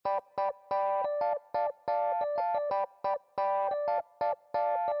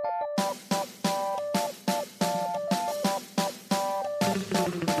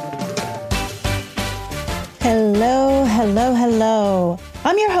Hello, hello.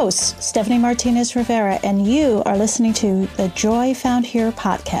 I'm your host, Stephanie Martinez Rivera, and you are listening to the Joy Found Here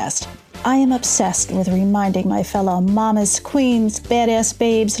podcast. I am obsessed with reminding my fellow mamas, queens, badass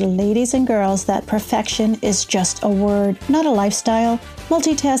babes, ladies, and girls that perfection is just a word, not a lifestyle.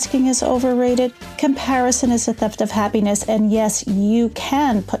 Multitasking is overrated. Comparison is a theft of happiness. And yes, you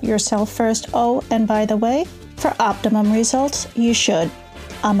can put yourself first. Oh, and by the way, for optimum results, you should.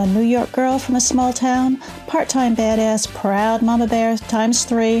 I'm a New York girl from a small town, part-time badass, proud mama bear times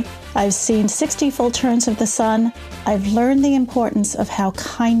 3. I've seen 60 full turns of the sun. I've learned the importance of how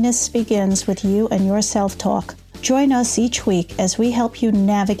kindness begins with you and your self-talk. Join us each week as we help you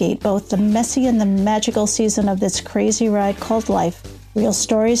navigate both the messy and the magical season of this crazy ride called life. Real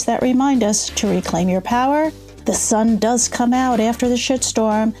stories that remind us to reclaim your power. The sun does come out after the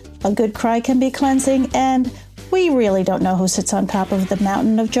shitstorm. A good cry can be cleansing, and we really don't know who sits on top of the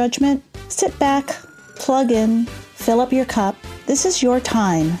mountain of judgment. Sit back, plug in, fill up your cup. This is your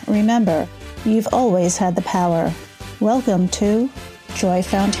time. Remember, you've always had the power. Welcome to Joy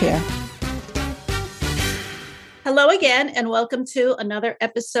Found Here. Hello again, and welcome to another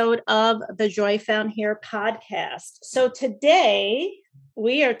episode of the Joy Found Here podcast. So today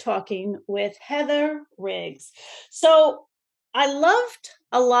we are talking with Heather Riggs. So I loved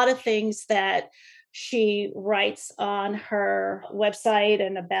a lot of things that she writes on her website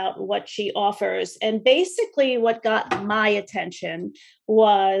and about what she offers. And basically what got my attention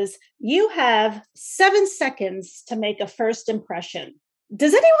was you have 7 seconds to make a first impression.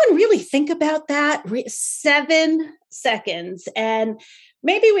 Does anyone really think about that? 7 seconds. And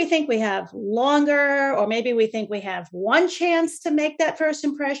maybe we think we have longer, or maybe we think we have one chance to make that first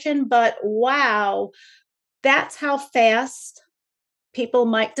impression. But wow, that's how fast people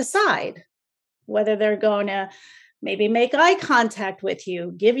might decide whether they're going to maybe make eye contact with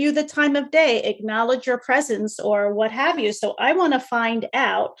you, give you the time of day, acknowledge your presence, or what have you. So I want to find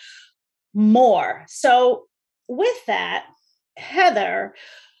out more. So with that, Heather,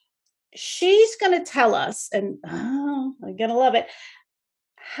 she's going to tell us, and I'm going to love it,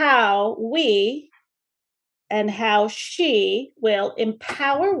 how we and how she will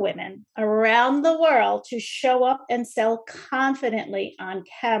empower women around the world to show up and sell confidently on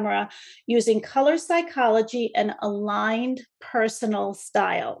camera using color psychology and aligned personal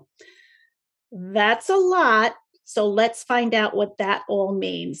style. That's a lot. So let's find out what that all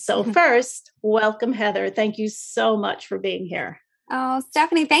means. So first, welcome, Heather. Thank you so much for being here. Oh,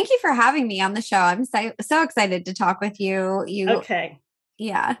 Stephanie, thank you for having me on the show. I'm so excited to talk with you. Okay.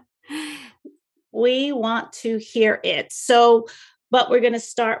 Yeah. We want to hear it. So, but we're going to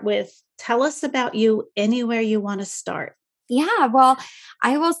start with, tell us about you anywhere you want to start. Yeah. Well,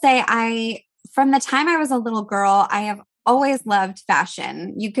 I will say from the time I was a little girl, I have always loved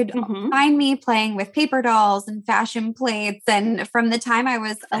fashion. You could find me playing with paper dolls and fashion plates. And from the time I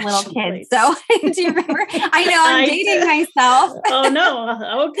was a little kid. So do you remember? I know I'm dating myself. Oh,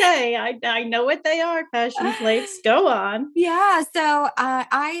 no. Okay. I know what they are. Fashion plates. Go on. Yeah. So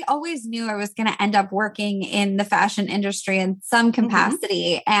I always knew I was going to end up working in the fashion industry in some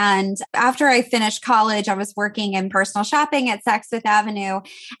capacity. And after I finished college, I was working in personal shopping at Saks Fifth Avenue.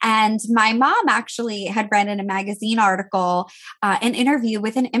 And my mom actually had read in a magazine article an interview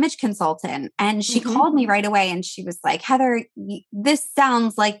with an image consultant. And she called me right away and she was like, Heather, this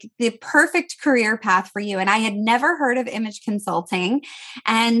sounds like the perfect career path for you. And I had never heard of image consulting.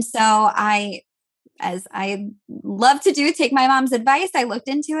 And so as I love to do, take my mom's advice. I looked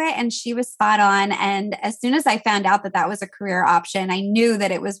into it and she was spot on. And as soon as I found out that that was a career option, I knew that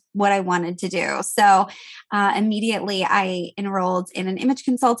it was what I wanted to do. So immediately I enrolled in an image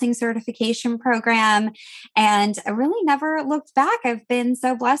consulting certification program and I really never looked back. I've been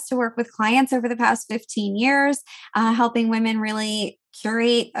so blessed to work with clients over the past 15 years, helping women really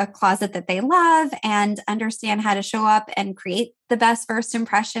curate a closet that they love and understand how to show up and create the best first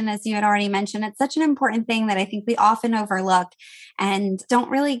impression. As you had already mentioned, it's such an important thing that I think we often overlook and don't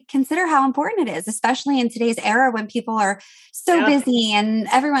really consider how important it is, especially in today's era when people are so busy and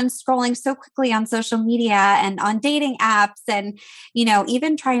everyone's scrolling so quickly on social media and on dating apps and,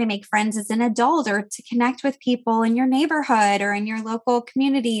 even trying to make friends as an adult or to connect with people in your neighborhood or in your local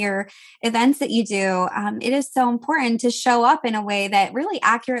community or events that you do. It is so important to show up in a way that really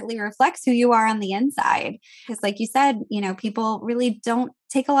accurately reflects who you are on the inside. Because like you said, people really don't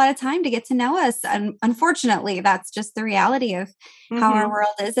take a lot of time to get to know us. And unfortunately, that's just the reality of how our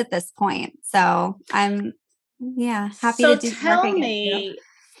world is at this point. So I'm, happy to do the work I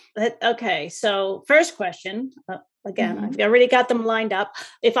get to. Okay. So first question, again, I've already got them lined up.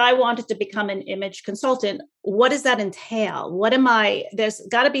 If I wanted to become an image consultant, what does that entail? There's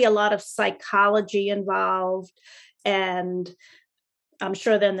got to be a lot of psychology involved. And I'm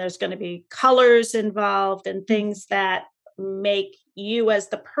sure then there's going to be colors involved and things that make you as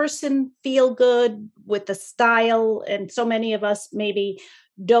the person feel good with the style. And so many of us maybe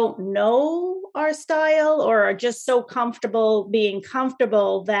don't know our style or are just so comfortable being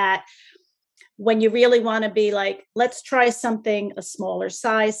comfortable that when you really want to be like, let's try something a smaller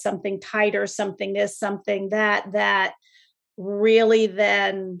size, something tighter, something this, something that, that really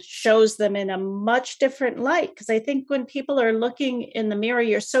then shows them in a much different light. Because I think when people are looking in the mirror,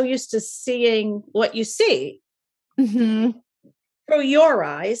 you're so used to seeing what you see through your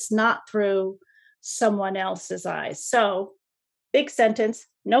eyes, not through someone else's eyes. So big sentence,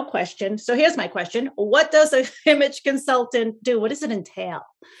 no question. So here's my question. What does an image consultant do? What does it entail?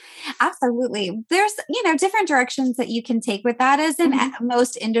 Absolutely. There's, different directions that you can take with that as in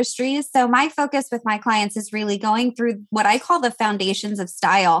most industries. So my focus with my clients is really going through what I call the foundations of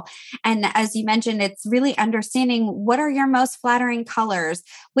style. And as you mentioned, it's really understanding what are your most flattering colors,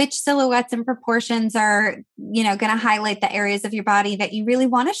 which silhouettes and proportions are, going to highlight the areas of your body that you really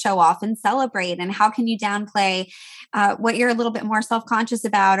want to show off and celebrate. And how can you downplay what you're a little bit more self-conscious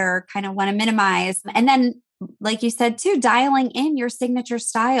about or kind of want to minimize. And then like you said, too, dialing in your signature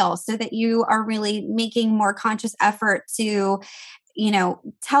style so that you are really making more conscious effort to,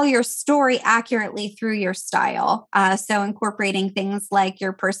 tell your story accurately through your style. So incorporating things like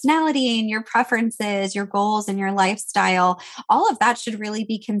your personality and your preferences, your goals and your lifestyle, all of that should really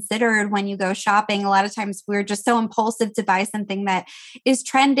be considered when you go shopping. A lot of times we're just so impulsive to buy something that is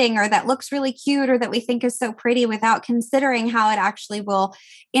trending or that looks really cute or that we think is so pretty without considering how it actually will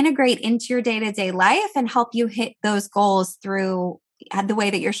integrate into your day-to-day life and help you hit those goals through the way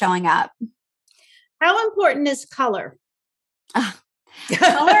that you're showing up. How important is color?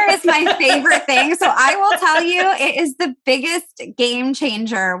 Color is my favorite thing. So I will tell you, it is the biggest game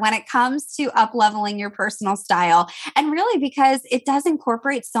changer when it comes to up-leveling your personal style. And really because it does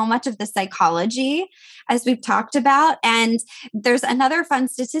incorporate so much of the psychology as we've talked about. And there's another fun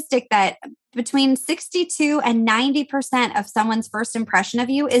statistic that between 62 and 90% of someone's first impression of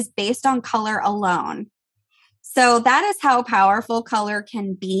you is based on color alone. So that is how powerful color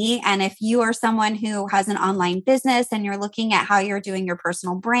can be. And if you are someone who has an online business and you're looking at how you're doing your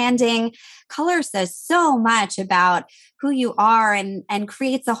personal branding, color says so much about who you are and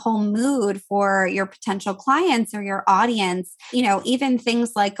creates a whole mood for your potential clients or your audience. Even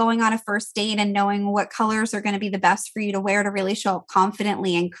things like going on a first date and knowing what colors are going to be the best for you to wear to really show up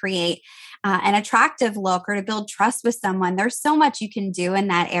confidently and create an attractive look or to build trust with someone. There's so much you can do in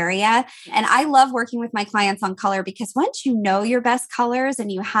that area. And I love working with my clients on color because once you know your best colors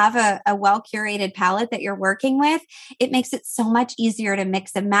and you have a well-curated palette that you're working with, it makes it so much easier to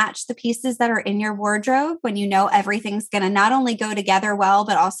mix and match the pieces that are in your wardrobe when you know everything's going to not only go together well,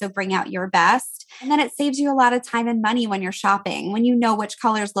 but also bring out your best. And then it saves you a lot of time and money when you're shopping. When you know which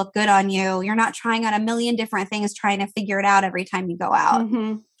colors look good on you, you're not trying on a million different things, trying to figure it out every time you go out.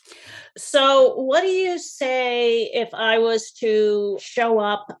 So what do you say if I was to show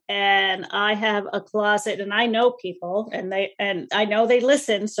up and I have a closet and I know people and I know they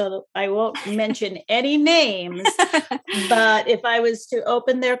listen, so I won't mention any names, but if I was to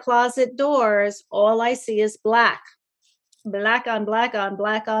open their closet doors, all I see is black on black on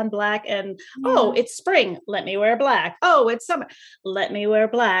black on black. And oh, it's spring. Let me wear black. Oh, it's summer. Let me wear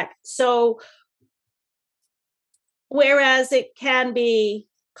black. So whereas it can be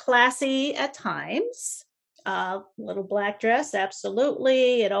classy at times, little black dress,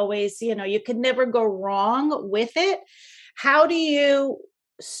 absolutely. It always, you could never go wrong with it. How do you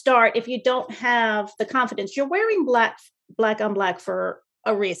start if you don't have the confidence? You're wearing black on black for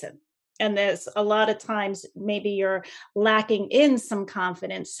a reason. And there's a lot of times maybe you're lacking in some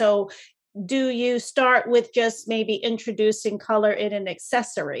confidence. So do you start with just maybe introducing color in an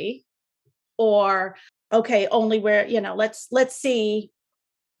accessory, or okay, only wear, let's see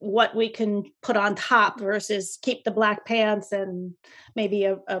what we can put on top versus keep the black pants and maybe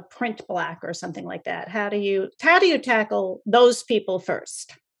a print black or something like that? How do you tackle those people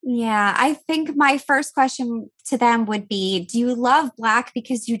first? Yeah, I think my first question to them would be, do you love black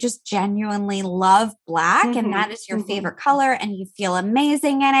because you just genuinely love black and that is your favorite color and you feel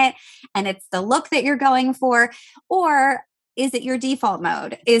amazing in it and it's the look that you're going for? Or is it your default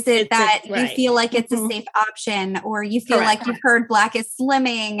mode? Is it that you feel like it's a safe option, or you feel like you've heard black is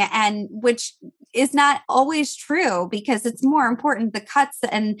slimming, and which is not always true because it's more important the cuts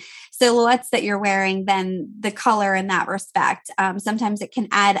and silhouettes that you're wearing than the color in that respect. Sometimes it can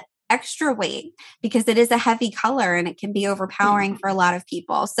add extra weight because it is a heavy color and it can be overpowering for a lot of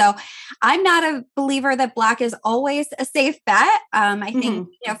people. So I'm not a believer that black is always a safe bet. I think,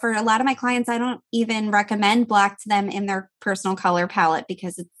 for a lot of my clients, I don't even recommend black to them in their personal color palette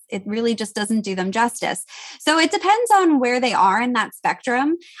because it really just doesn't do them justice. So it depends on where they are in that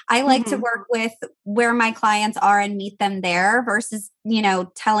spectrum. I like to work with where my clients are and meet them there versus,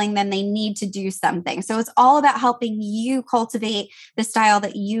 telling them they need to do something. So it's all about helping you cultivate the style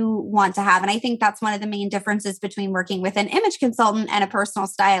that you want to have. And I think that's one of the main differences between working with an image consultant and a personal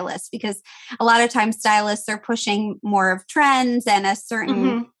stylist, because a lot of times stylists are pushing more of trends and a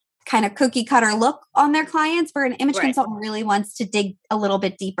certain kind of cookie cutter look on their clients, where an image consultant really wants to dig a little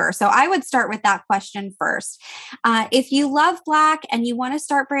bit deeper. So I would start with that question first. If you love black and you want to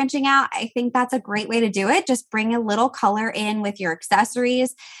start branching out, I think that's a great way to do it. Just bring a little color in with your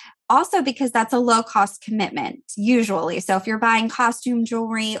accessories. Also, because that's a low cost commitment usually. So if you're buying costume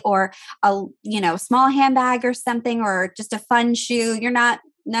jewelry or a, small handbag or something, or just a fun shoe, you're not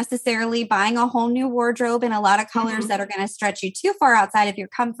necessarily buying a whole new wardrobe in a lot of colors that are going to stretch you too far outside of your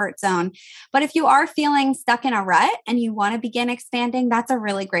comfort zone. But if you are feeling stuck in a rut and you want to begin expanding, that's a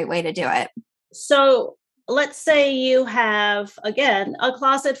really great way to do it. So let's say you have, again, a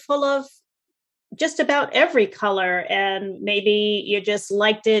closet full of just about every color, and maybe you just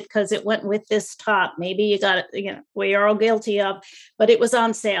liked it because it went with this top. Maybe you got it, we're all guilty of, but it was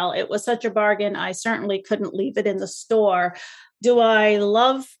on sale. It was such a bargain. I certainly couldn't leave it in the store. Do I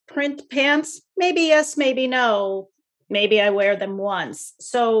love print pants? Maybe yes, maybe no. Maybe I wear them once.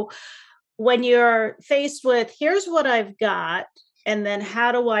 So when you're faced with, here's what I've got, and then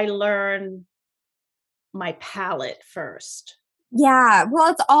how do I learn my palette first? Yeah,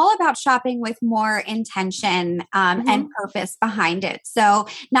 well, it's all about shopping with more intention and purpose behind it. So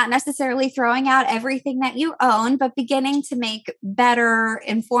not necessarily throwing out everything that you own, but beginning to make better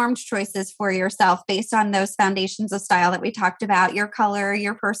informed choices for yourself based on those foundations of style that we talked about, your color,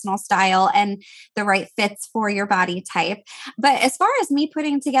 your personal style, and the right fits for your body type. But as far as me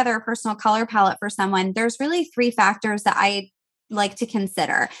putting together a personal color palette for someone, there's really 3 factors that I like to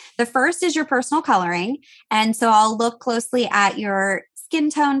consider. The first is your personal coloring. And so I'll look closely at your skin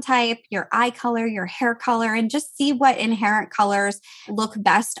tone type, your eye color, your hair color, and just see what inherent colors look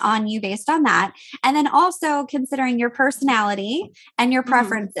best on you based on that. And then also considering your personality and your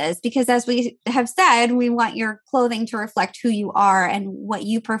preferences, because as we have said, we want your clothing to reflect who you are and what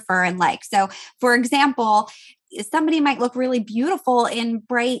you prefer and like. So for example, somebody might look really beautiful in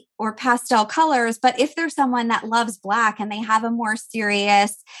bright or pastel colors, but if there's someone that loves black and they have a more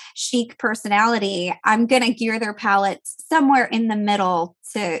serious, chic personality, I'm going to gear their palette somewhere in the middle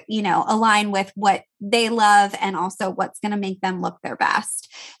to, align with what they love and also what's going to make them look their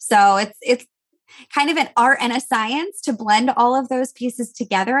best. So it's kind of an art and a science to blend all of those pieces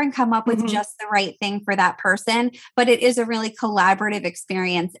together and come up with just the right thing for that person. But it is a really collaborative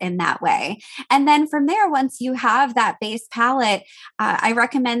experience in that way. And then from there, once you have that base palette, I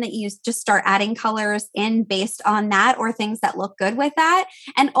recommend that you just start adding colors in based on that or things that look good with that.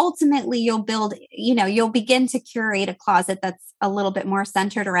 And ultimately you'll build, you'll begin to curate a closet that's a little bit more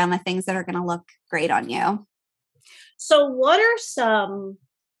centered around the things that are going to look great on you. So what are some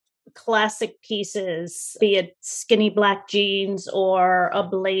classic pieces, be it skinny black jeans or a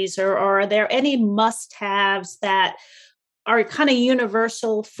blazer, or are there any must-haves that are kind of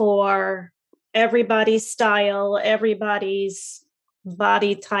universal for everybody's style, everybody's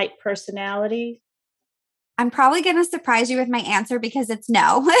body type, personality? I'm probably going to surprise you with my answer because it's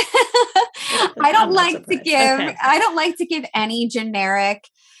no. I don't like to give any generic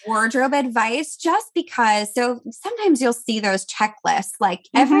wardrobe advice just because. So sometimes you'll see those checklists, like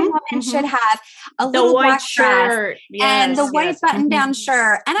every woman should have a little white black shirt and the white button-down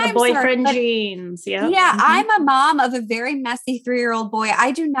shirt, and the boyfriend jeans. I'm a mom of a very messy 3-year-old boy.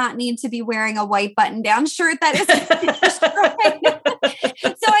 I do not need to be wearing a white button-down shirt that is.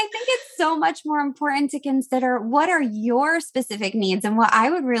 So I think it's so much more important to consider what are your specific needs. And what I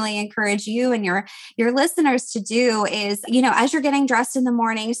would really encourage you and your listeners to do is, as you're getting dressed in the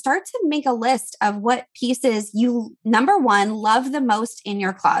morning, start to make a list of what pieces you, number one, love the most in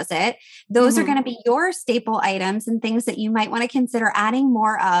your closet. Those are going to be your staple items and things that you might want to consider adding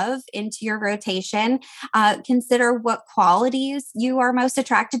more of into your rotation. Consider what qualities you are most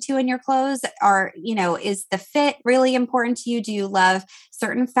attracted to in your clothes. Is the fit really important to you? Do you love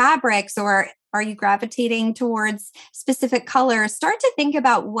certain fabrics, or are you gravitating towards specific colors? Start to think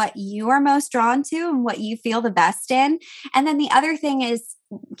about what you are most drawn to and what you feel the best in. And then the other thing is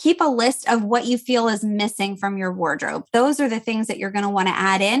keep a list of what you feel is missing from your wardrobe. Those are the things that you're going to want to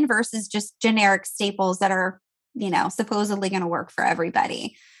add in versus just generic staples that are, supposedly going to work for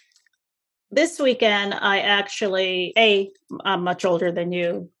everybody. this weekend, I actually, I'm much older than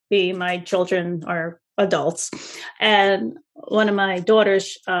you. B, my children are adults. And one of my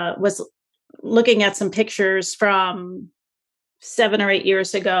daughters was looking at some pictures from 7 or 8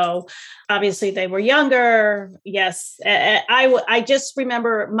 years ago. Obviously, they were younger. Yes. I just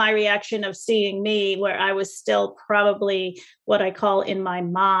remember my reaction of seeing me where I was still probably what I call in my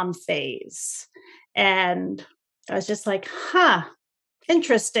mom phase. And I was just like,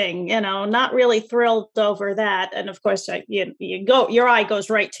 interesting, not really thrilled over that. And of course, your eye goes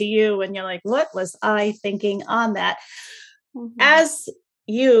right to you and you're like, what was I thinking on that? Mm-hmm. As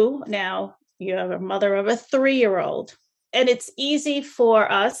you have a mother of a 3-year-old, and it's easy for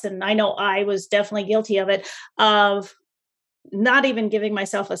us, and I know I was definitely guilty of it, of not even giving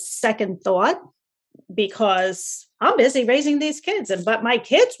myself a second thought because I'm busy raising these kids, but my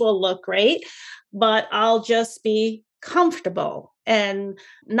kids will look great, but I'll just be comfortable and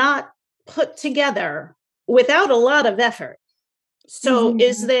not put together without a lot of effort. So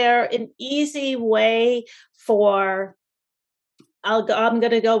is there an easy way for, I'm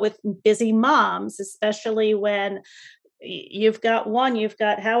going to go with busy moms, especially when you've got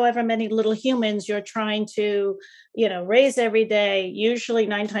however many little humans you're trying to, raise every day. Usually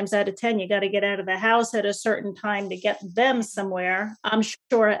 9 times out of 10, you got to get out of the house at a certain time to get them somewhere. I'm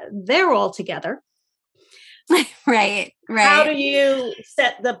sure they're all together. Right. How do you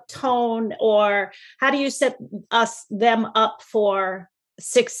set the tone, or how do you set them up for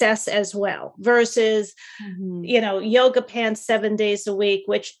success as well versus, yoga pants 7 days a week,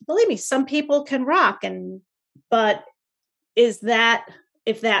 which believe me, some people can rock, but is that,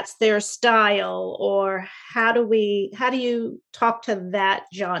 if that's their style, or how do you talk to that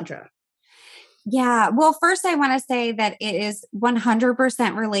genre? Yeah. Well, first I want to say that it is 100%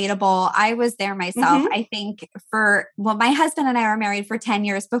 relatable. I was there myself. I think my husband and I were married for 10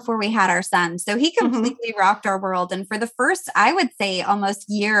 years before we had our son. So he completely rocked our world. And for the first, I would say almost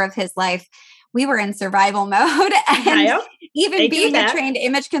year of his life, we were in survival mode. And even being a trained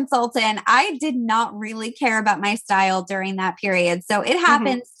image consultant, I did not really care about my style during that period. So it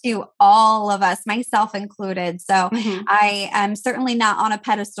happens to all of us, myself included. So I am certainly not on a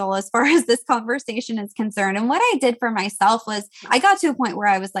pedestal as far as this conversation is concerned. And what I did for myself was I got to a point where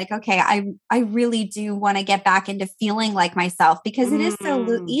I was like, okay, I really do want to get back into feeling like myself, because it is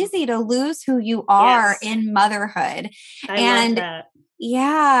so easy to lose who you are in motherhood. I love that.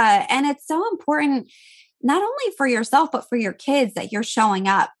 Yeah. And it's so important, not only for yourself, but for your kids, that you're showing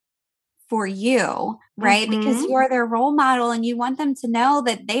up for you, right? Because you're their role model and you want them to know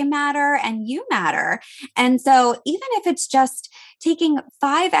that they matter and you matter. And so even if it's just taking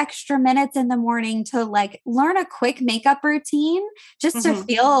 5 extra minutes in the morning to learn a quick makeup routine, just to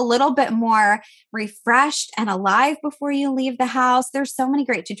feel a little bit more refreshed and alive before you leave the house. There's so many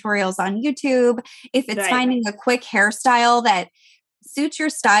great tutorials on YouTube. If it's finding a quick hairstyle that suits your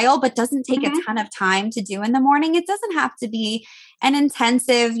style, but doesn't take a ton of time to do in the morning. It doesn't have to be an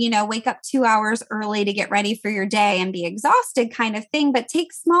intensive, wake up 2 hours early to get ready for your day and be exhausted kind of thing, but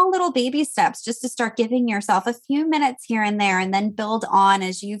take small little baby steps just to start giving yourself a few minutes here and there, and then build on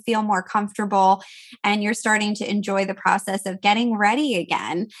as you feel more comfortable and you're starting to enjoy the process of getting ready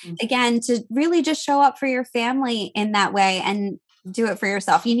again, to really just show up for your family in that way and do it for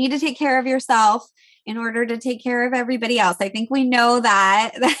yourself. You need to take care of yourself in order to take care of everybody else. I think we know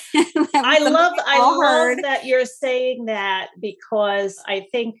that. I love that you're saying that, because I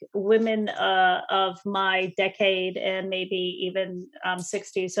think women of my decade, and maybe even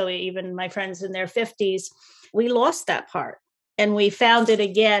 60, so even my friends in their 50s, we lost that part. And we found it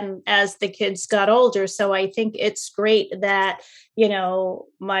again as the kids got older. So I think it's great that,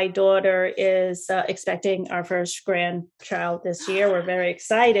 my daughter is expecting our first grandchild this year. We're very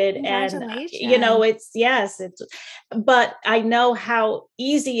excited. Congratulations. And, but I know how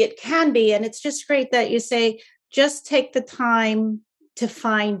easy it can be. And it's just great that you say, just take the time to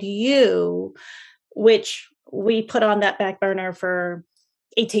find you, which we put on that back burner for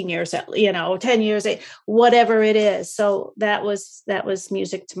 18 years, 10 years, whatever it is. So that was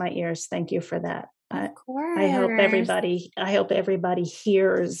music to my ears. Thank you for that. Of course. I hope everybody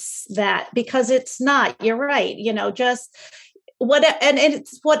hears that, because it's not, you're right. Just and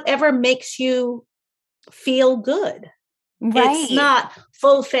it's whatever makes you feel good. Right. It's not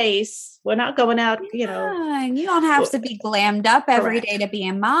full face. We're not going out, You don't have to be glammed up every day to be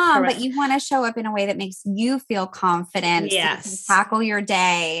a mom, but you want to show up in a way that makes you feel confident. Yes. So you can tackle your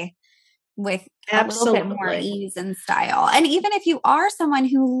day with a little bit more Absolutely. ease and style. And even if you are someone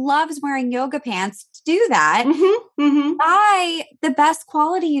who loves wearing yoga pants, to do that, buy the best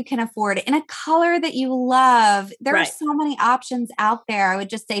quality you can afford in a color that you love. There are Right. so many options out there. I would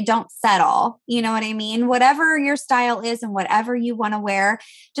just say don't settle. You know what I mean? Whatever your style is and whatever you want to wear,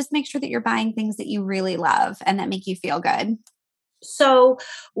 just make sure that you're buying things that you really love and that make you feel good. So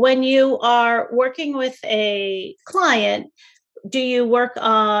when you are working with a client, do you work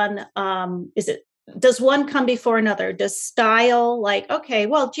on, does one come before another? Does style, like, okay,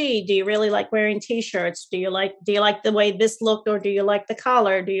 well, gee, do you really like wearing t-shirts? Do you like the way this looked, or do you like the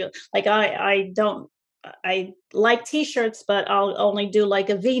collar? Do you like, I like t-shirts, but I'll only do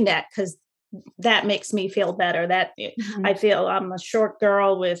like a V-neck because that makes me feel better. That I feel I'm a short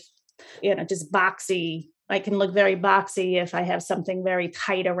girl with, just boxy. I can look very boxy if I have something very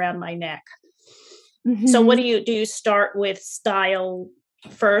tight around my neck. So what do you start with style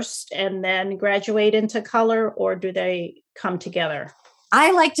first and then graduate into color, or do they come together?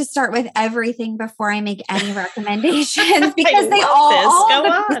 I like to start with everything before I make any recommendations because they all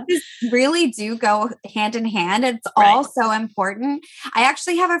of the pieces really do go hand in hand. It's all so important. I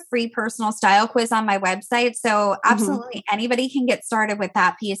actually have a free personal style quiz on my website. So absolutely anybody can get started with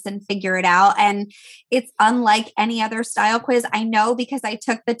that piece and figure it out. And it's unlike any other style quiz. I know because I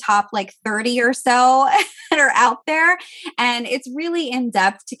took the top like 30 or so that are out there. And it's really in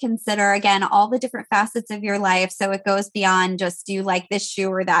depth to consider, again, all the different facets of your life. So it goes beyond just do you like this shoe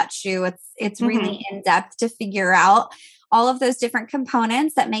or that shoe. It's really in depth to figure out all of those different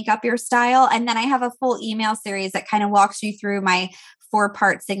components that make up your style. And then I have a full email series that kind of walks you through my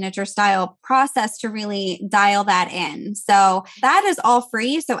 4-part signature style process to really dial that in. So that is all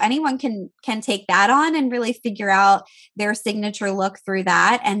free. So anyone can take that on and really figure out their signature look through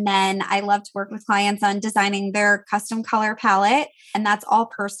that. And then I love to work with clients on designing their custom color palette. And that's all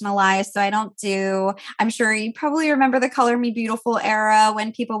personalized. So I'm sure you probably remember the Color Me Beautiful era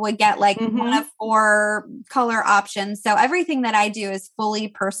when people would get like one of 4 color options. So everything that I do is fully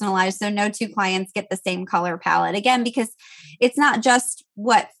personalized. So no 2 clients get the same color palette. Again, because it's not just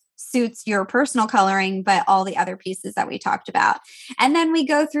what suits your personal coloring, but all the other pieces that we talked about. And then we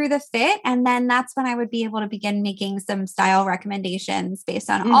go through the fit. And then that's when I would be able to begin making some style recommendations based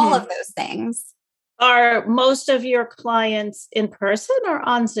on all of those things. Are most of your clients in person or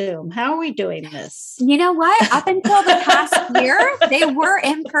on Zoom? How are we doing this? You know what? Up until the past year, they were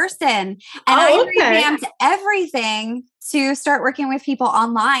in person. And I revamped everything to start working with people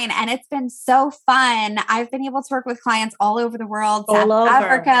online. And it's been so fun. I've been able to work with clients all over the world, South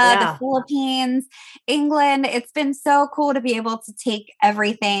Africa, the Philippines, England. It's been so cool to be able to take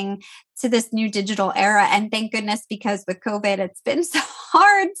everything to this new digital era. And thank goodness, because with COVID, it's been so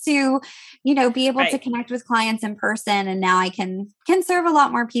hard to, be able to connect with clients in person. And now I can serve a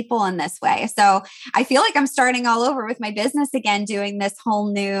lot more people in this way. So I feel like I'm starting all over with my business again, doing this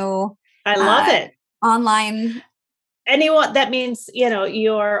whole new, I love it, online. Anyone, that means,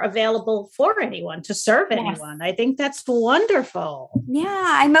 you're available for anyone, to serve anyone. I think that's wonderful. Yeah.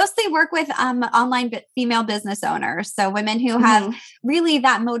 I mostly work with online female business owners. So women who have really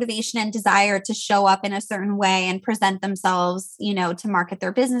that motivation and desire to show up in a certain way and present themselves, to market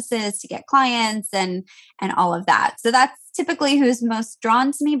their businesses, to get clients and all of that. So that's typically who's most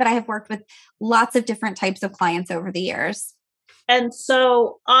drawn to me, but I have worked with lots of different types of clients over the years. And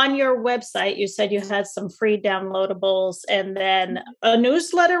so on your website, you said you had some free downloadables and then a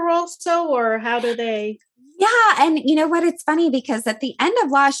newsletter also, or how do they? Yeah. And you know what? It's funny because at the end of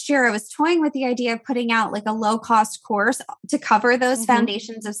last year, I was toying with the idea of putting out like a low cost course to cover those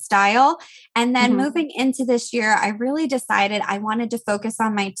foundations of style. And then moving into this year, I really decided I wanted to focus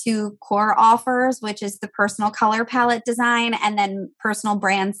on my 2 core offers, which is the personal color palette design and then personal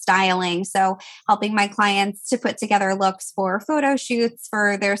brand styling. So helping my clients to put together looks for photo shoots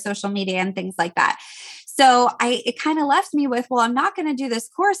for their social media and things like that. So it kind of left me with, well, I'm not going to do this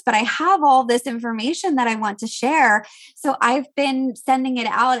course, but I have all this information that I want to share. So I've been sending it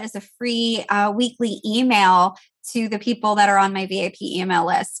out as a free weekly email to the people that are on my VIP email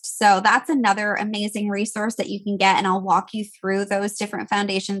list. So that's another amazing resource that you can get. And I'll walk you through those different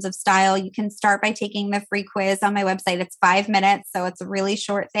foundations of style. You can start by taking the free quiz on my website. It's 5 minutes. So it's a really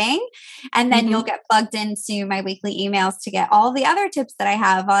short thing. And then you'll get plugged into my weekly emails to get all the other tips that I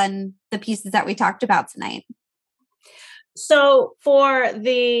have on the pieces that we talked about tonight. So for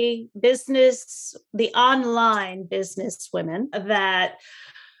the online business women that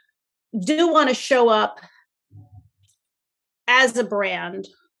do want to show up as a brand,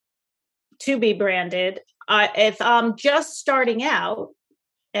 to be branded, if I'm just starting out,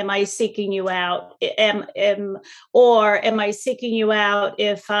 am I seeking you out? Or am I seeking you out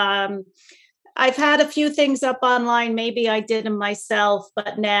if I've had a few things up online. Maybe I did them myself,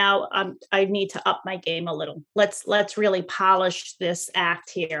 but now I need to up my game a little. Let's really polish this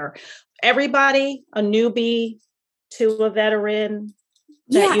act here. Everybody, a newbie to a veteran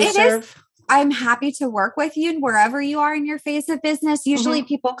that you serve. I'm happy to work with you wherever you are in your phase of business. Usually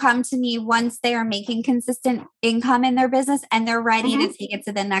people come to me once they are making consistent income in their business and they're ready to take it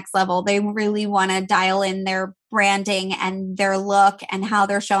to the next level. They really want to dial in their branding and their look and how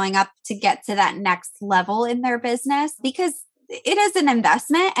they're showing up to get to that next level in their business, because it is an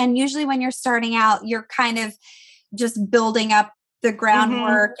investment. And usually when you're starting out, you're kind of just building up the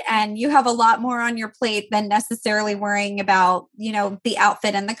groundwork and you have a lot more on your plate than necessarily worrying about, the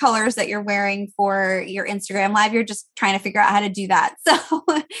outfit and the colors that you're wearing for your Instagram live. You're just trying to figure out how to do that. So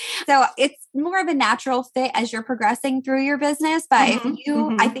it's more of a natural fit as you're progressing through your business. But I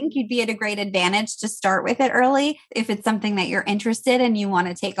think you'd be at a great advantage to start with it early if it's something that you're interested in and you want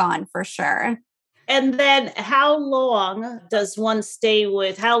to take on for sure. And then how long does one stay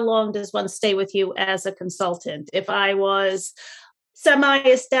with you as a consultant? If I was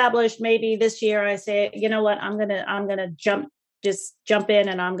semi-established, maybe this year I say, you know what, I'm gonna jump in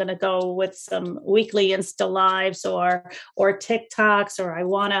and I'm gonna go with some weekly Insta lives or TikToks, or I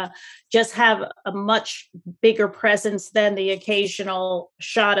wanna just have a much bigger presence than the occasional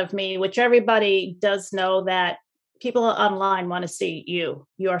shot of me, which everybody does know that people online want to see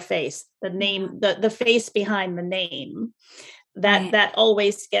your face, the name, the face behind the name. That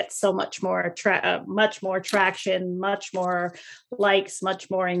always gets so much more traction, much more likes,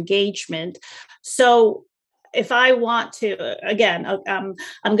 much more engagement. So if I want to, again, I'm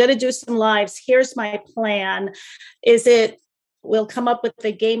going to do some lives. Here's my plan. We'll come up with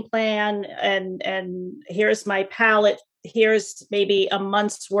the game plan and here's my palette. Here's maybe a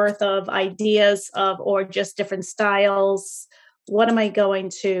month's worth of ideas or just different styles. What am I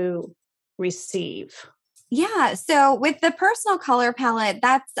going to receive? Yeah. So with the personal color palette,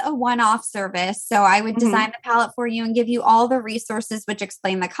 that's a one-off service. So I would design the palette for you and give you all the resources which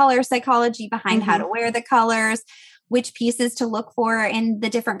explain the color psychology behind how to wear the colors, which pieces to look for in the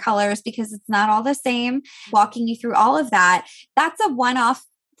different colors, because it's not all the same, walking you through all of that. That's a one-off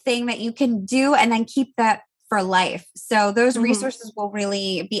thing that you can do and then keep that for life. So those resources will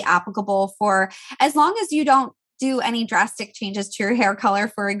really be applicable for as long as you don't do any drastic changes to your hair color,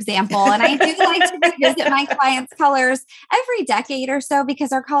 for example. And I do like to revisit my clients' colors every decade or so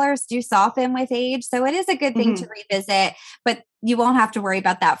because our colors do soften with age. So it is a good thing to revisit, but you won't have to worry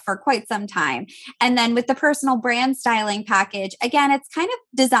about that for quite some time. And then with the personal brand styling package, again, it's kind of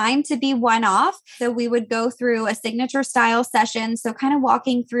designed to be one-off. So we would go through a signature style session. So kind of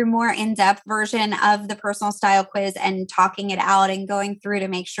walking through more in-depth version of the personal style quiz and talking it out and going through to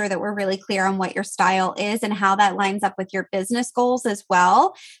make sure that we're really clear on what your style is and how that lines up with your business goals as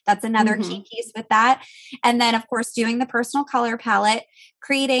well. That's another key piece with that. And then of course, doing the personal color palette,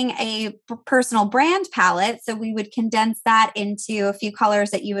 creating a personal brand palette. So we would condense that into a few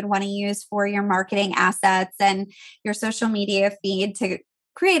colors that you would want to use for your marketing assets and your social media feed to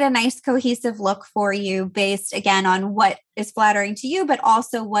create a nice cohesive look for you based again on what is flattering to you, but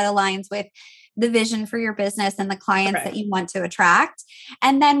also what aligns with the vision for your business and the clients that you want to attract.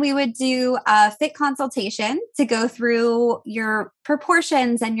 And then we would do a fit consultation to go through your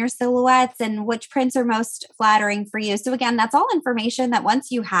proportions and your silhouettes and which prints are most flattering for you. So again, that's all information that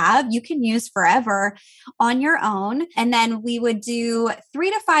once you have, you can use forever on your own. And then we would do 3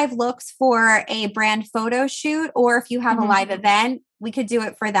 to 5 looks for a brand photo shoot, or if you have a live event, we could do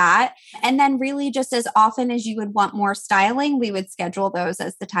it for that. And then really just as often as you would want more styling, we would schedule those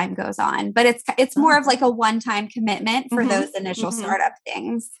as the time goes on. But it's more of like a one-time commitment for those initial startup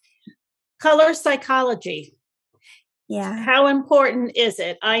things. Color psychology. Yeah. How important is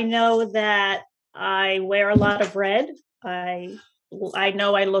it? I know that I wear a lot of red. I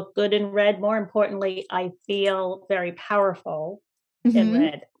know I look good in red. More importantly, I feel very powerful in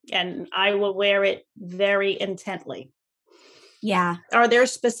red, and I will wear it very intently. Yeah. Are there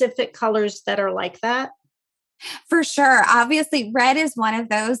specific colors that are like that? For sure. Obviously, red is one of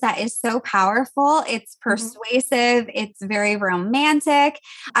those that is so powerful. It's persuasive. It's very romantic.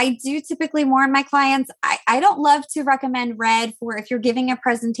 I do typically warn my clients, I don't love to recommend red for if you're giving a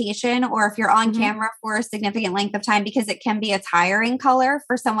presentation or if you're on camera for a significant length of time, because it can be a tiring color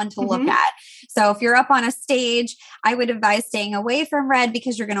for someone to look at. So if you're up on a stage, I would advise staying away from red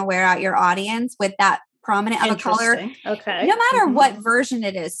because you're going to wear out your audience with that prominent of a color, okay, no matter what version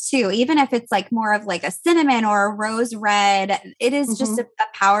it is too, even if it's like more of like a cinnamon or a rose red, it is just a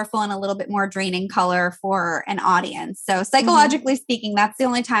powerful and a little bit more draining color for an audience. So psychologically speaking, that's the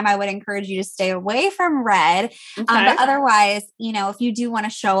only time I would encourage you to stay away from red. But otherwise, you know, if you do want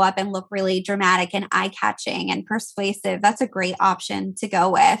to show up and look really dramatic and eye-catching and persuasive, that's a great option to go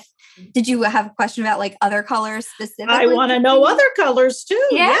with. Did you have a question about like other colors specifically? I want to know other colors too.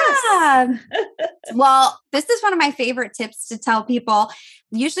 Yeah. Yes. Well, this is one of my favorite tips to tell people.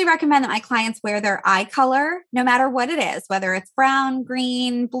 Usually recommend that my clients wear their eye color, no matter what it is, whether it's brown,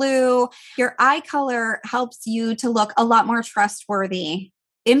 green, blue. Your eye color helps you to look a lot more trustworthy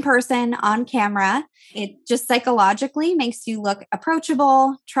in person, on camera. It just psychologically makes you look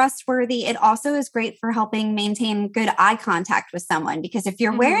approachable, trustworthy. It also is great for helping maintain good eye contact with someone, because if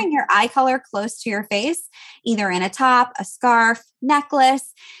you're wearing your eye color close to your face, either in a top, a scarf,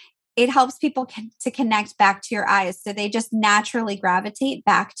 necklace, it helps people to connect back to your eyes. So they just naturally gravitate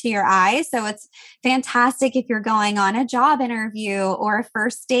back to your eyes. So it's fantastic if you're going on a job interview or a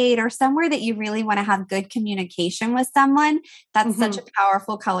first date or somewhere that you really want to have good communication with someone. That's such a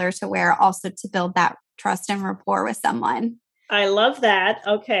powerful color to wear, also to build that trust and rapport with someone. I love that.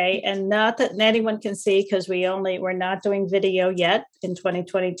 Okay. And not that anyone can see, because we're not doing video yet. In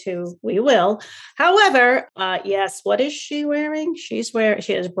 2022, we will. However, yes, what is she wearing? She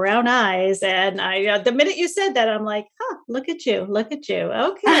has brown eyes. And the minute you said that, I'm like, look at you.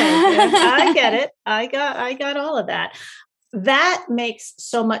 Okay. I get it. I got all of that. That makes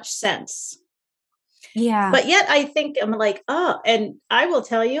so much sense. Yeah. But yet I think I'm like, and I will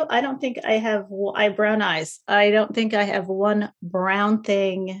tell you, I don't think I have brown eyes. I don't think I have one brown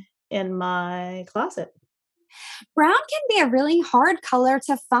thing in my closet. Brown can be a really hard color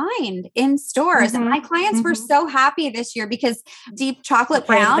to find in stores. And my clients were so happy this year because deep chocolate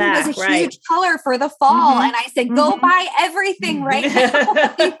brown was a huge color for the fall. And I said, go buy everything right now.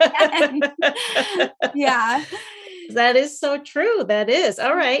 Yeah. That is so true. That is.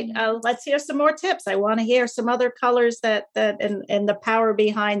 All right. Let's hear some more tips. I want to hear some other colors that and the power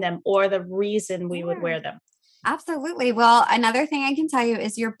behind them, or the reason we would wear them. Absolutely. Well, another thing I can tell you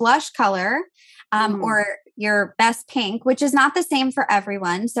is your blush color or your best pink, which is not the same for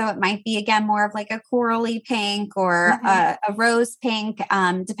everyone. So it might be, again, more of like a corally pink or a rose pink,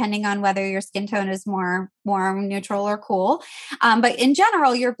 depending on whether your skin tone is more warm, neutral, or cool. But in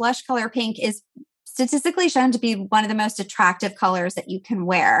general, your blush color pink is statistically shown to be one of the most attractive colors that you can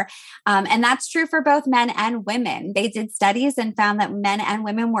wear. And that's true for both men and women. They did studies and found that men and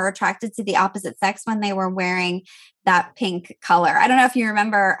women were attracted to the opposite sex when they were wearing that pink color. I don't know if you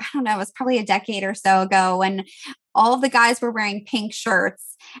remember, it was probably a decade or so ago when all of the guys were wearing pink shirts.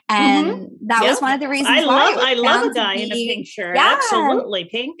 And that was one of the reasons I love a guy in a pink shirt. Yeah. Absolutely.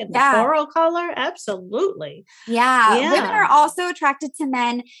 Pink and the coral color. Absolutely. Yeah. Women are also attracted to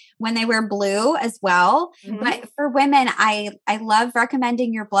men when they wear blue as well. But for women, I love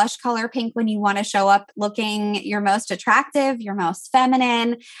recommending your blush color pink when you want to show up looking your most attractive, your most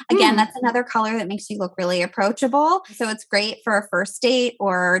feminine. Again, that's another color that makes you look really approachable. So it's great for a first date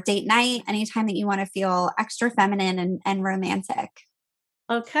or date night, anytime that you want to feel extra feminine and romantic.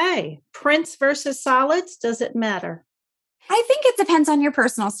 Okay. Prints versus solids. Does it matter? I think it depends on your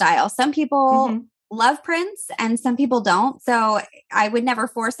personal style. Some people love prints and some people don't. So I would never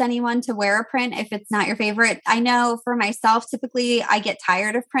force anyone to wear a print if it's not your favorite. I know for myself, typically I get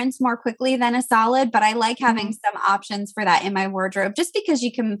tired of prints more quickly than a solid, but I like having some options for that in my wardrobe, just because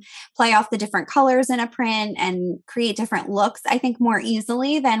you can play off the different colors in a print and create different looks, I think, more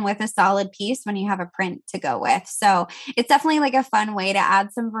easily than with a solid piece when you have a print to go with. So it's definitely like a fun way to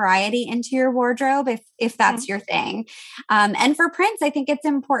add some variety into your wardrobe if that's your thing. And for prints, I think it's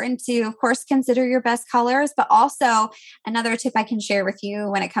important to, of course, consider your best colors, but also another tip I can share with you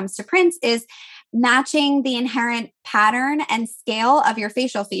when it comes to prints is matching the inherent pattern and scale of your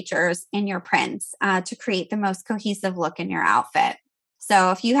facial features in your prints to create the most cohesive look in your outfit. So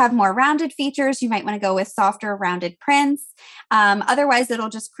if you have more rounded features, you might want to go with softer rounded prints. Otherwise, it'll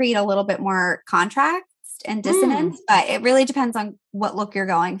just create a little bit more contrast and dissonance, but it really depends on what look you're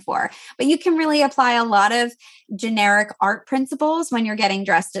going for. But you can really apply a lot of generic art principles when you're getting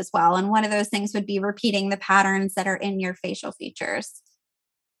dressed as well. And one of those things would be repeating the patterns that are in your facial features.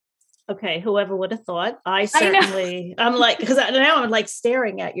 Okay, whoever would have thought? I'm like, because now I'm like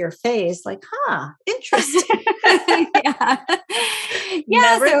staring at your face, like, interesting.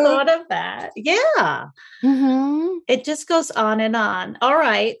 Never thought of that. Yeah. It just goes on and on. All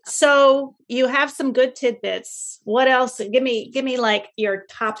right. So you have some good tidbits. What else? Give me like your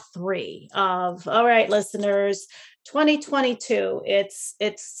top 3 of, all right, listeners, 2022,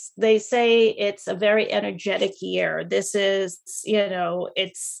 they say it's a very energetic year. This is,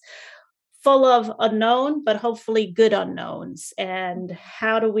 it's full of unknown, but hopefully good unknowns. And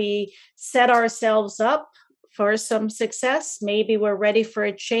how do we set ourselves up for some success? Maybe we're ready for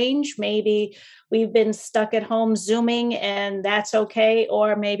a change. Maybe we've been stuck at home Zooming and that's okay.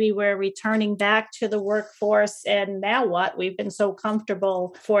 Or maybe we're returning back to the workforce. And now what? We've been so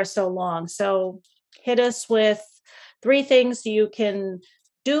comfortable for so long. So hit us with 3 things you can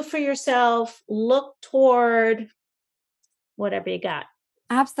do for yourself, look toward, whatever you got.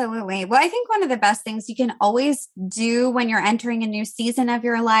 Absolutely. Well, I think one of the best things you can always do when you're entering a new season of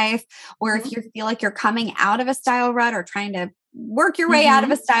your life, or if you feel like you're coming out of a style rut or trying to work your way out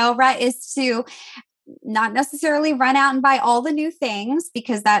of a style rut, is to not necessarily run out and buy all the new things,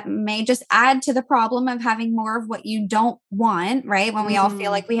 because that may just add to the problem of having more of what you don't want, right? When we all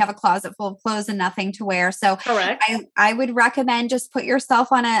feel like we have a closet full of clothes and nothing to wear. So correct. I would recommend just put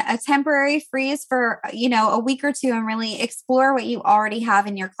yourself on a temporary freeze for, a week or two and really explore what you already have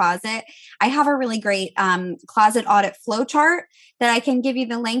in your closet. I have a really great closet audit flow chart that I can give you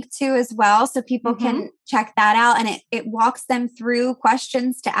the link to as well, so people can check that out. And it walks them through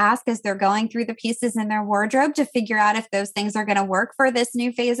questions to ask as they're going through the pieces in their wardrobe to figure out if those things are going to work for this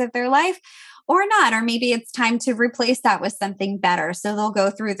new phase of their life or not. Or maybe it's time to replace that with something better. So they'll go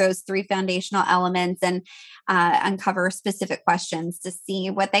through those 3 foundational elements and uncover specific questions to see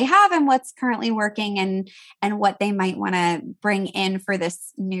what they have and what's currently working and what they might want to bring in for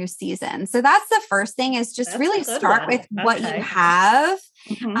this new season. So that's the first thing, is just really start with what you have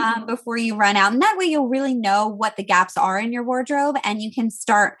before you run out. And that way you'll really know what the gaps are in your wardrobe, and you can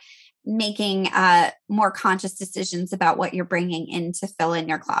start making more conscious decisions about what you're bringing in to fill in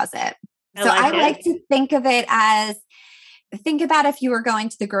your closet. I like to think of it as, think about if you were going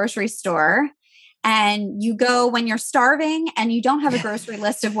to the grocery store and you go when you're starving and you don't have a grocery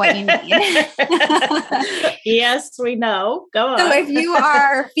list of what you need. Yes, we know. Go on. So if you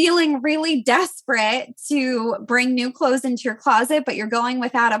are feeling really desperate to bring new clothes into your closet, but you're going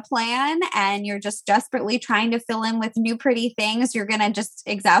without a plan and you're just desperately trying to fill in with new pretty things, you're going to just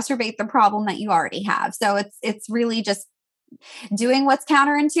exacerbate the problem that you already have. So it's really just doing what's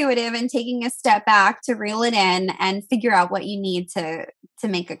counterintuitive and taking a step back to reel it in and figure out what you need to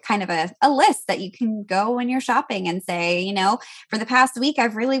make a kind of a list that you can go when you're shopping and say, for the past week,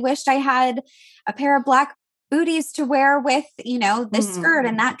 I've really wished I had a pair of black booties to wear with, this skirt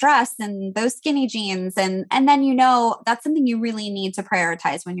and that dress and those skinny jeans. And then, that's something you really need to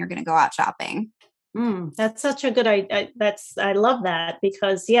prioritize when you're going to go out shopping. That's such a good idea. I love that,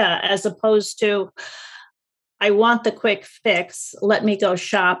 because as opposed to, I want the quick fix. Let me go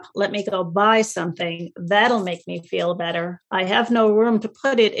shop. Let me go buy something. That'll make me feel better. I have no room to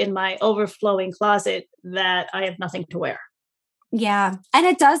put it in my overflowing closet that I have nothing to wear. Yeah. And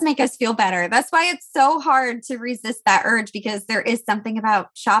it does make us feel better. That's why it's so hard to resist that urge, because there is something about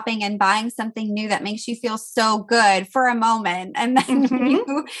shopping and buying something new that makes you feel so good for a moment. And then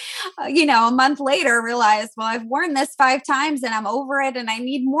a month later realize, well, I've worn this 5 times and I'm over it and I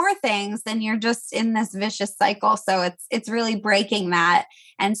need more things. Then you're just in this vicious cycle. So it's really breaking that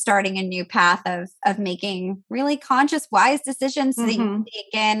and starting a new path of making really conscious, wise decisions so that you can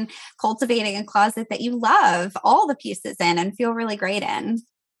begin cultivating a closet that you love all the pieces in and feel really great in.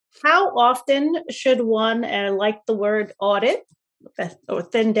 How often should one, and I like the word audit or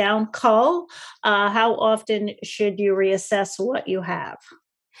thin down cull, how often should you reassess what you have?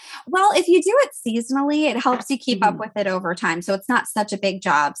 Well, if you do it seasonally, it helps you keep up with it over time. So it's not such a big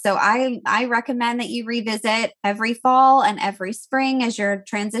job. So I recommend that you revisit every fall and every spring as you're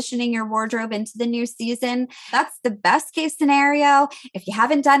transitioning your wardrobe into the new season. That's the best case scenario. If you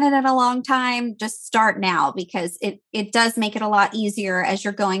haven't done it in a long time, just start now, because it does make it a lot easier as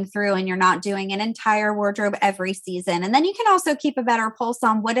you're going through and you're not doing an entire wardrobe every season. And then you can also keep a better pulse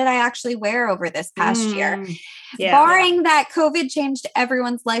on, what did I actually wear over this past year? Barring that COVID changed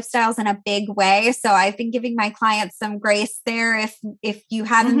everyone's lifestyles in a big way. So I've been giving my clients some grace there. If you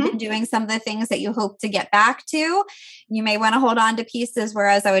haven't been doing some of the things that you hope to get back to, you may want to hold on to pieces.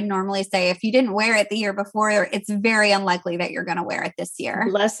 Whereas I would normally say, if you didn't wear it the year before, it's very unlikely that you're going to wear it this year.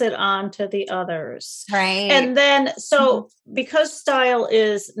 Bless it on to the others. Right. And then, so because style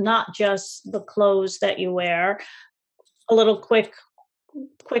is not just the clothes that you wear, a little quick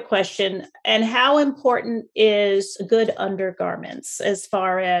question. And how important is good undergarments as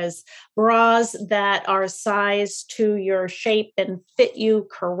far as bras that are sized to your shape and fit you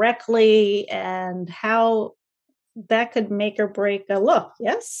correctly? And how that could make or break a look.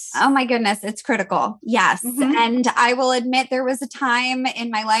 Yes. Oh my goodness, it's critical. Yes. Mm-hmm. And I will admit there was a time in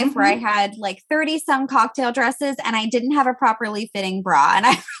my life where I had like 30 some cocktail dresses and I didn't have a properly fitting bra. And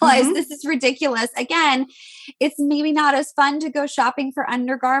I realized this is ridiculous. Again, it's maybe not as fun to go shopping for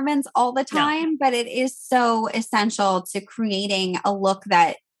undergarments all the time, but it is so essential to creating a look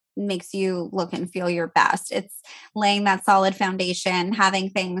that makes you look and feel your best. It's laying that solid foundation, having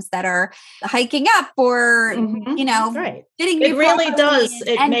things that are hiking up or, fitting it you really does.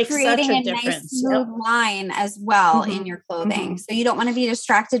 It and makes creating such a a difference. nice smooth line as well in your clothing. So you don't want to be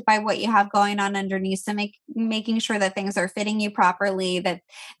distracted by what you have going on underneath. So making sure that things are fitting you properly, that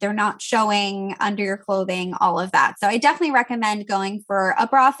they're not showing under your clothing, all of that. So I definitely recommend going for a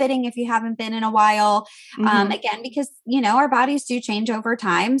bra fitting if you haven't been in a while. Again, because, our bodies do change over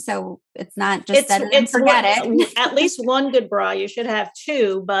time. So it's not just set it and forget it. At least one good bra. You should have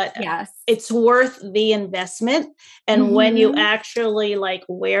two, but yes, it's worth the investment. And when you actually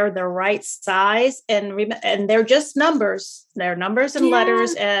wear the right size and they're just numbers, they're numbers and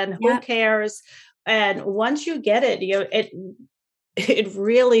letters, and who cares? And once you get it, it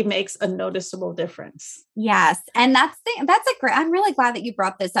really makes a noticeable difference. Yes. And that's a great, I'm really glad that you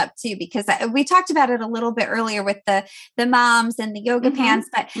brought this up too, because we talked about it a little bit earlier with the moms and the yoga pants,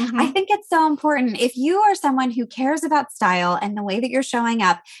 but I think it's so important. If you are someone who cares about style and the way that you're showing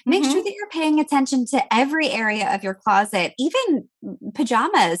up, make sure that you're paying attention to every area of your closet, even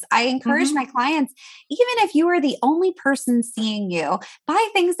pajamas. I encourage my clients, even if you are the only person seeing you, buy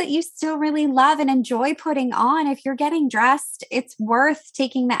things that you still really love and enjoy putting on. If you're getting dressed, it's worth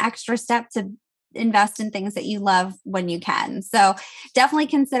taking the extra step to invest in things that you love when you can. So definitely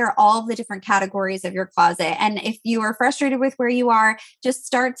consider all of the different categories of your closet. And if you are frustrated with where you are, just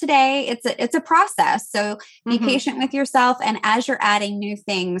start today. It's a process. So be patient with yourself. And as you're adding new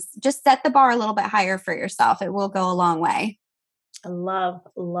things, just set the bar a little bit higher for yourself. It will go a long way. I love,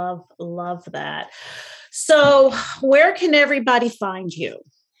 love, love that. So where can everybody find you?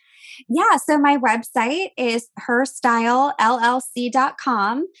 Yeah. So my website is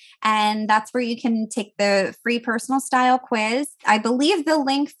herstylellc.com. And that's where you can take the free personal style quiz. I believe the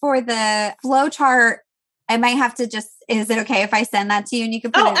link for the flowchart, I might have to is it okay if I send that to you and you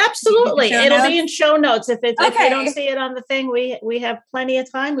can put it? Absolutely. It'll be in show notes. If you don't see it on the thing, we have plenty of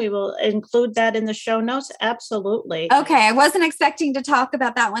time. We will include that in the show notes. Absolutely. Okay. I wasn't expecting to talk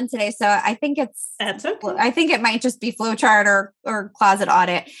about that one today. So I think that's okay. I think it might just be flowchart or closet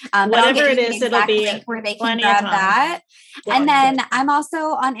audit. Whatever it is, it'll be where they can grab that. And then I'm also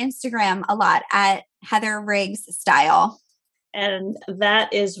on Instagram a lot at Heather Riggs Style. And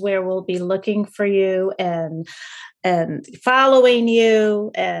that is where we'll be looking for you and following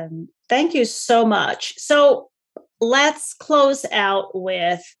you. And thank you so much. So let's close out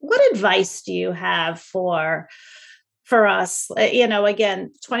with, what advice do you have for us? Again,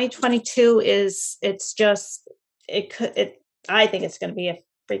 2022 I think it's going to be a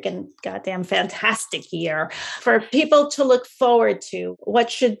freaking goddamn fantastic year for people to look forward to.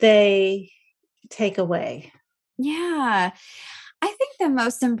 What should they take away? Yeah. I think the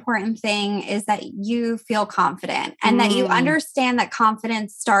most important thing is that you feel confident and that you understand that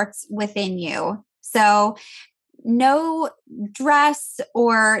confidence starts within you. So no dress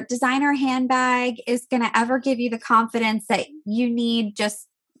or designer handbag is going to ever give you the confidence that you need. Just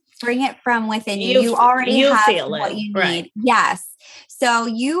bring it from within you. You already have what you need. Right. Yes. So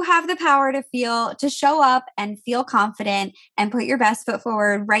you have the power to show up and feel confident and put your best foot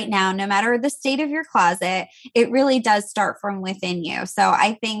forward right now, no matter the state of your closet. It really does start from within you. So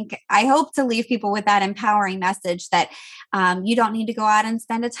I hope to leave people with that empowering message that you don't need to go out and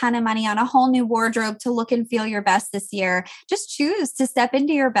spend a ton of money on a whole new wardrobe to look and feel your best this year. Just choose to step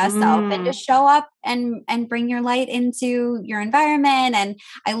into your best self and to show up and bring your light into your environment. And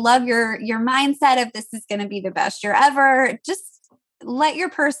I love your mindset of this is going to be the best year ever. Just let your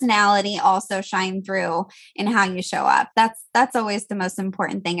personality also shine through in how you show up. That's always the most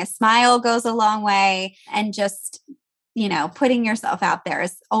important thing. A smile goes a long way, and just, putting yourself out there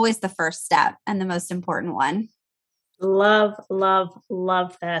is always the first step and the most important one. Love, love,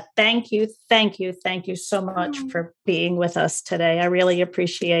 love that. Thank you. Thank you. Thank you so much for being with us today. I really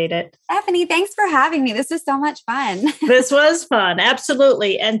appreciate it. Stephanie, thanks for having me. This was so much fun. This was fun.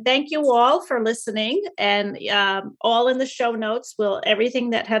 Absolutely. And thank you all for listening. And all in the show notes,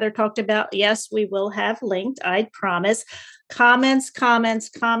 everything that Heather talked about, yes, we will have linked. I promise. Comments.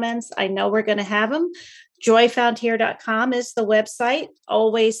 I know we're going to have them. joyfoundhere.com is the website.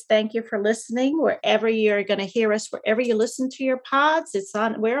 Always thank you for listening wherever you're going to hear us, wherever you listen to your pods.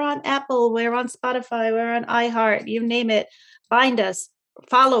 We're on Apple, we're on Spotify, we're on iHeart, you name it. Find us.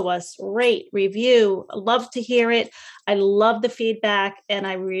 follow us, rate, review. I love to hear it. I love the feedback, and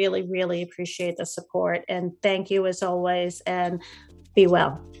I really, really appreciate the support. And thank you as always, and be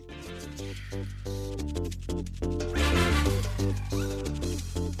well.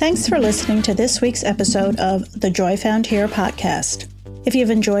 Thanks for listening to this week's episode of the Joy Found Here podcast. If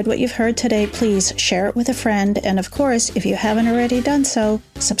you've enjoyed what you've heard today, please share it with a friend. And of course, if you haven't already done so,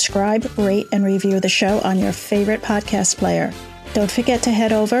 subscribe, rate, and review the show on your favorite podcast player. Don't forget to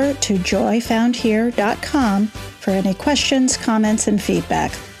head over to joyfoundhere.com for any questions, comments, and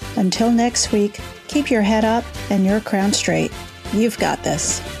feedback. Until next week, keep your head up and your crown straight. You've got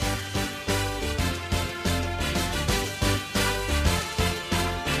this.